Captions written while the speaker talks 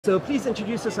So please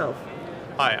introduce yourself.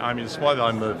 Hi, I'm Smythe.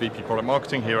 I'm the VP Product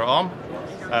Marketing here at Arm.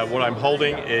 What I'm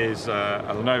holding is a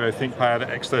Lenovo ThinkPad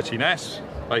X13S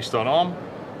based on Arm,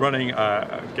 running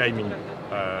a gaming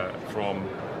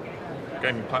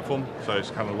platform. So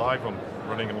it's kind of live. I'm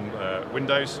running on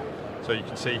Windows. So you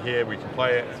can see here we can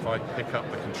play it. If I pick up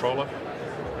the controller,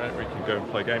 right, we can go and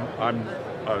play a game.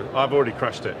 I've already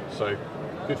crashed it, so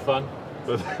good fun.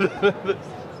 But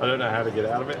I don't know how to get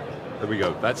out of it. There we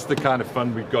go. That's the kind of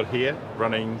fun we've got here,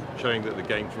 running, showing that the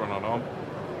games run on Arm.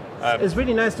 It's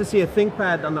really nice to see a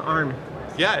ThinkPad on the Arm.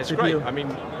 Yeah, it's great. I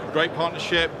mean, great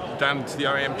partnership, down to the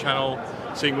OEM channel,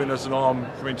 seeing Windows and Arm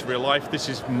come into real life. This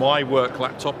is my work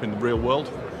laptop in the real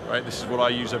world, right? This is what I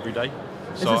use every day.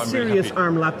 So it's a serious really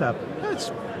Arm laptop.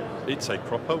 It's a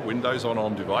proper Windows on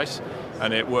Arm device,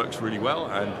 and it works really well.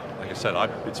 And like I said,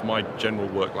 it's my general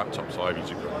work laptop, so I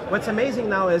use it. What's amazing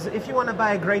now is if you want to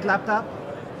buy a great laptop,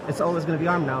 it's always going to be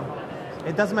Arm now.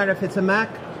 It doesn't matter if it's a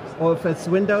Mac or if it's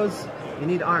Windows, you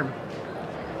need Arm.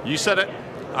 You said it.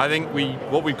 I think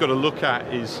what we've got to look at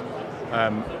is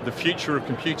the future of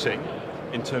computing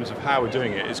in terms of how we're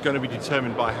doing it. It's going to be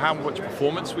determined by how much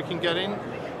performance we can get in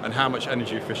and how much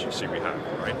energy efficiency we have,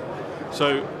 right?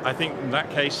 So I think in that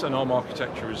case, an Arm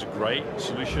architecture is a great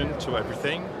solution to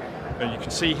everything. And you can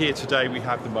see here today we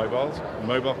have the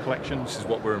mobile collection. This is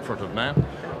what we're in front of now.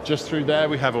 Just through there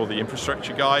we have all the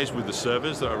infrastructure guys with the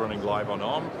servers that are running live on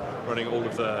Arm, running all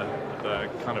of the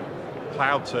kind of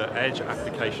cloud to edge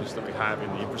applications that we have in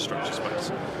the infrastructure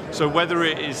space. So whether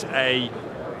it is a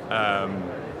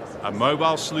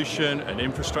mobile solution, an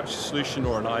infrastructure solution,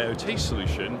 or an IoT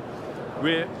solution,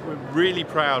 we're really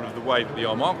proud of the way that the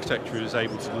Arm architecture is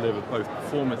able to deliver both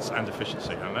performance and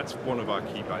efficiency, and that's one of our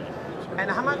key values. And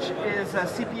how much is a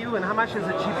CPU and how much is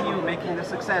a GPU making the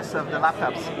success of the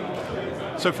laptops?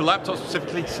 So for laptops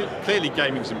specifically, clearly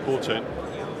gaming is important.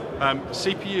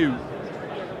 CPU,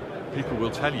 people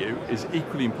will tell you, is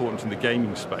equally important in the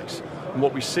gaming space. And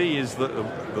what we see is that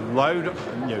the load,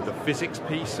 the physics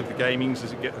piece of the gaming,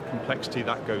 as it gets the complexity,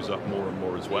 that goes up more and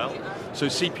more as well. So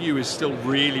CPU is still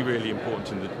really, really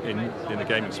important in the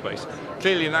gaming space.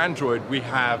 Clearly in Android, we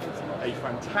have a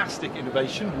fantastic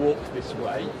innovation, walk this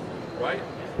way, right,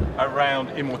 around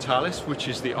Immortalis, which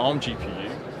is the Arm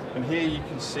GPU. And here you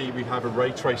can see we have a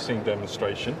ray tracing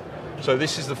demonstration. So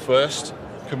this is the first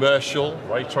commercial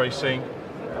ray tracing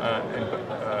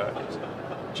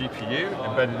GPU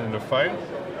embedded in a phone,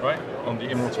 right, on the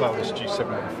Immortalis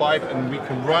G715, and we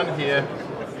can run here.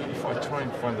 If I try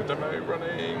and find the demo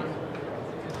running,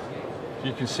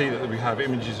 you can see that we have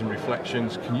images and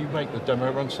reflections. Can you make the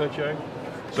demo run, Sergio?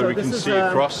 So we can see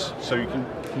across. So you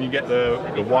can you get the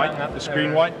white, the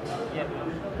screen white? Yeah.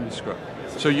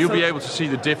 So you'll be able to see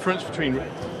the difference between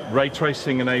ray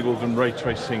tracing enabled and ray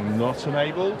tracing not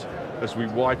enabled as we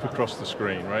wipe across the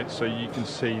screen, right? So you can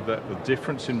see that the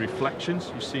difference in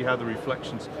reflections, you see how the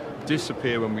reflections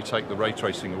disappear when we take the ray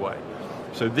tracing away.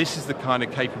 So this is the kind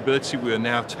of capability we are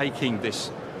now taking this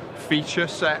feature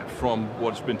set from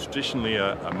what's been traditionally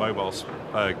a mobile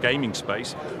gaming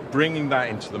space, bringing that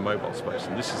into the mobile space.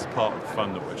 And this is part of the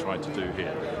fun that we're trying to do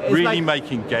here. It's really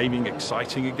making gaming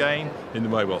exciting again in the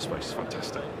mobile space. It's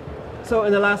fantastic. So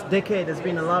in the last decade, there's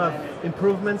been a lot of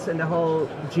improvements in the whole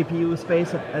GPU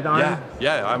space at Arm.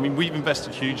 Yeah. I mean, we've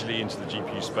invested hugely into the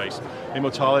GPU space.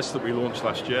 Immortalis that we launched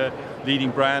last year,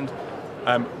 leading brand.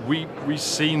 We've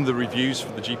seen the reviews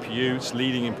for the GPU. It's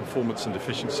leading in performance and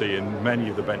efficiency in many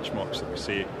of the benchmarks that we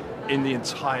see in the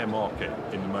entire market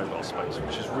in the mobile space,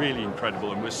 which is really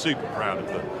incredible, and we're super proud of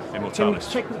the Immortalis.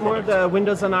 Can you check more of the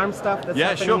Windows on Arm stuff that's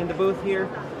happening in the booth here?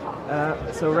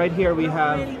 So right here we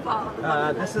have,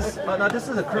 this is a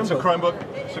Chromebook.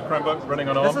 It's a Chromebook running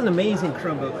on Arm. This is an amazing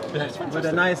Chromebook. Yeah, it's fantastic. With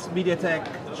a nice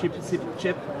MediaTek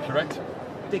chip. Correct.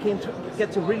 They can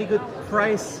get to really good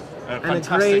price. And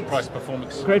fantastic price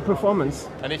performance. Great performance.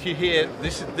 And if you hear,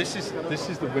 this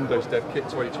is the Windows Dev Kit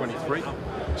 2023.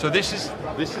 So this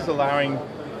is allowing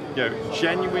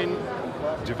genuine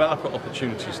developer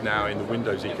opportunities now in the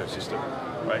Windows ecosystem,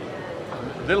 right?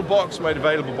 Little box made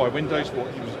available by Windows, what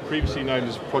was previously known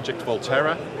as Project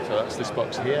Volterra. So that's this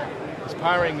box here. It's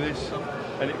powering this,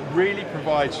 and it really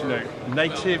provides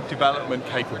native development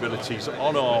capabilities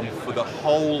on Arm for the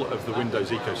whole of the Windows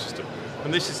ecosystem.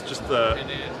 And this is just the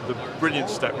brilliant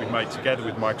step we've made together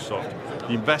with Microsoft.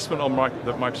 The investment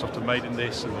that Microsoft have made in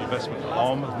this and the investment that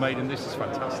Arm have made in this is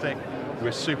fantastic.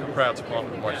 We're super proud to partner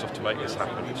with Microsoft to make this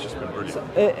happen. It's just been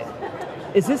brilliant.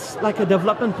 Is this like a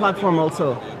development platform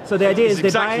also? So the idea is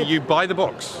you buy the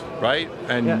box, right?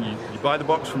 And you buy the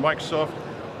box from Microsoft,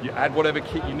 you add whatever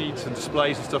kit you need to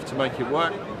displays and stuff to make it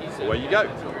work, away you go.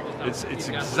 It's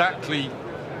exactly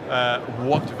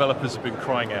what developers have been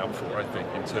crying out for, I think,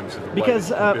 in terms of the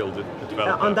because, way they can build a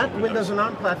developer on that Windows and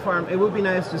ARM platform, it would be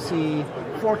nice to see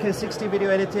 4K 60 video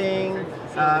editing.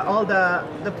 All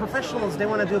the professionals, they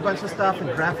want to do a bunch of stuff in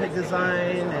graphic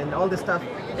design and all this stuff.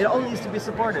 It all needs to be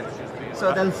supported.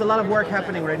 So there's a lot of work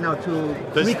happening right now to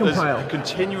recompile. There's a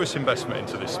continuous investment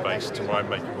into this space to try and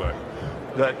make it work.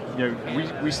 That, you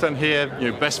know, we stand here,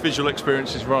 you know, best visual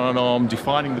experiences run on ARM,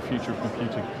 defining the future of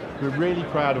computing. We're really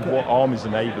proud of what ARM is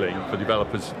enabling for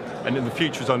developers, and in the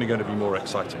future is only going to be more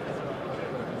exciting.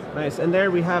 Nice, and there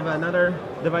we have another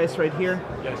device right here.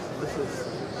 Yes.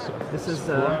 This is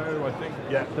I think.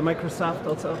 Yeah. the Microsoft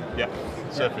also. Yeah.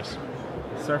 Surface.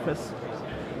 Surface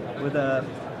with a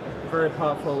very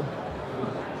powerful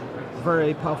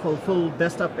full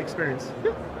desktop experience.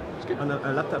 Yeah. It's good. On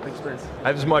a laptop experience.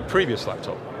 That was my previous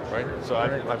laptop, right? So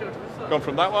I've gone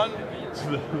from that one to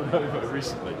the Lenovo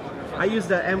recently. I use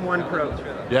the M1 Pro.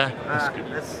 Yeah, that's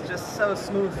good. It's just so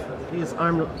smooth. These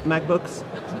ARM MacBooks.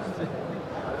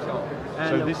 And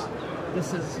So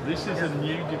this is yeah. a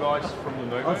new device from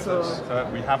Lenovo Also,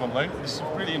 that we have on loan. This is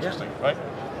really interesting, right?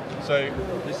 So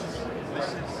this is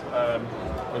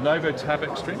Lenovo Tab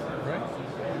Extreme, right?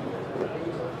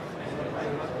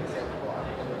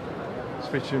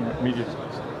 Featuring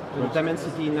MediaTek the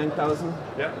Dimensity 9000.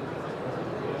 Yeah.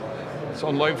 It's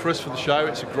on loan for us for the show.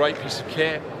 It's a great piece of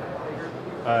kit.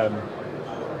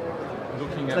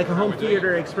 Looking It's at like a home how we're doing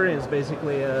theater experience,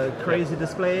 basically. A crazy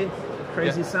display,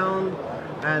 crazy sound,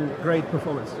 and great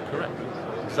performance. Correct.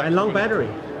 Exactly. And long battery.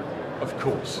 Of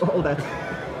course. All that.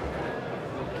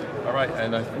 All right,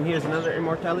 and here's another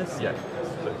Immortalis. yeah.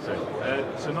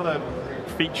 It's another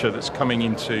feature that's coming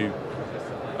into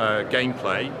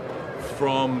gameplay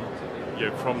from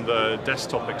the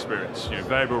desktop experience. You know,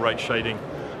 variable rate shading,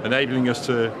 enabling us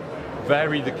to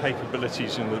vary the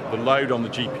capabilities and the load on the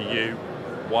GPU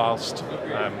whilst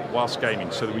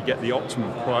gaming, so that we get the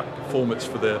optimum performance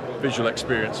for the visual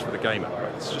experience for the gamer.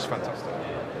 It's just fantastic.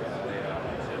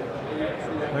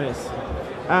 Nice.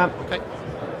 Okay.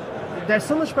 There's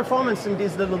so much performance in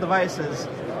these little devices.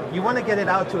 You want to get it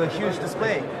out to a huge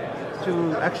display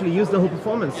to actually use the whole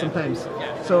performance sometimes.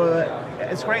 So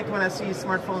it's great when I see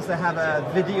smartphones that have a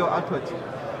video output,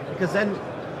 because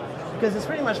it's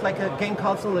pretty much like a game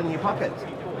console in your pocket,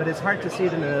 but it's hard to see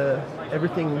it in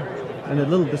everything in a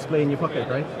little display in your pocket,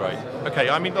 right? Right. Okay.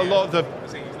 I mean,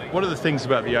 one of the things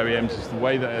about the OEMs is the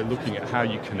way that they're looking at how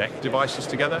you connect devices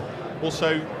together.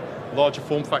 Also, larger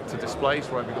form factor displays,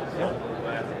 right? We've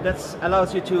got That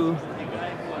allows you to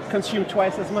consume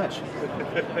twice as much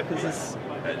because this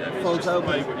folds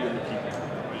open.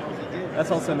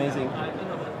 That's also amazing.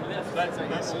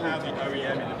 That's how the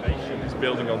OEM innovation is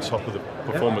building on top of the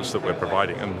performance that we're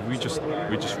providing, and we just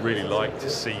really like to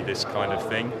see this kind of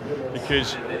thing,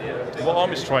 because what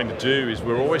ARM is trying to do is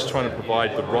we're always trying to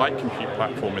provide the right compute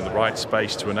platform in the right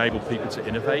space to enable people to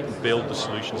innovate and build the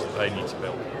solutions that they need to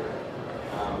build.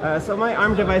 So my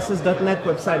ARMdevices.net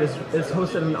website is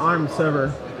hosted on an ARM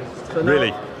server. So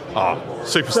really?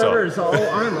 Superstar. Servers are all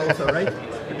ARM also, right?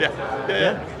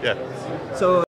 Yeah. So